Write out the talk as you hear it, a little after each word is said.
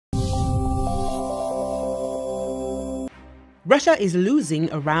Russia is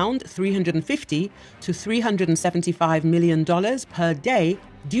losing around $350 to $375 million per day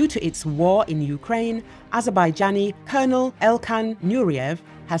due to its war in Ukraine, Azerbaijani Colonel Elkan Nureyev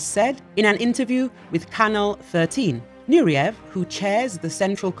has said in an interview with Kanal 13. Nureyev, who chairs the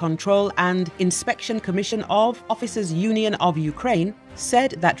Central Control and Inspection Commission of Officers Union of Ukraine,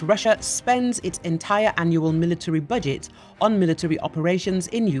 said that Russia spends its entire annual military budget on military operations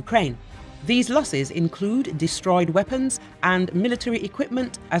in Ukraine. These losses include destroyed weapons and military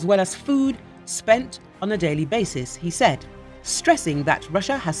equipment, as well as food spent on a daily basis, he said, stressing that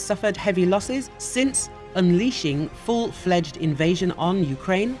Russia has suffered heavy losses since unleashing full-fledged invasion on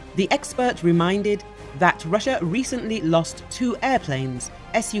Ukraine. The expert reminded that Russia recently lost 2 airplanes,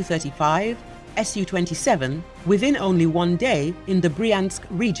 Su-35, Su-27, within only 1 day in the Bryansk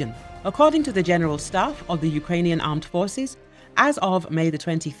region. According to the General Staff of the Ukrainian Armed Forces, as of May the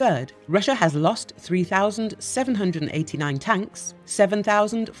 23rd, Russia has lost 3,789 tanks,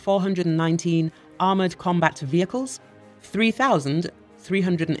 7,419 armored combat vehicles,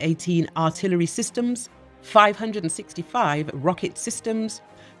 3,318 artillery systems, 565 rocket systems,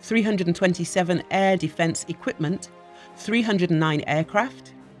 327 air defense equipment, 309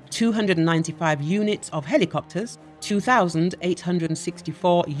 aircraft, 295 units of helicopters,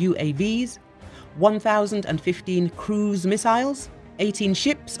 2,864 UAVs, 1,015 cruise missiles, 18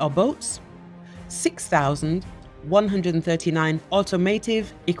 ships or boats, 6,139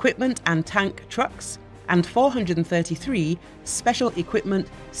 automotive equipment and tank trucks, and 433 special equipment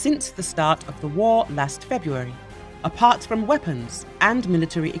since the start of the war last February. Apart from weapons and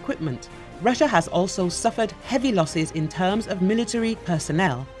military equipment, Russia has also suffered heavy losses in terms of military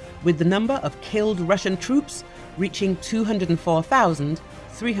personnel, with the number of killed Russian troops reaching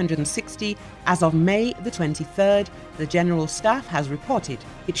 204,360 as of May the 23rd, the General Staff has reported.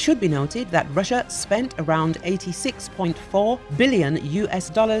 It should be noted that Russia spent around $86.4 billion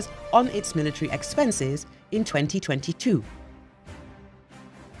on its military expenses in 2022.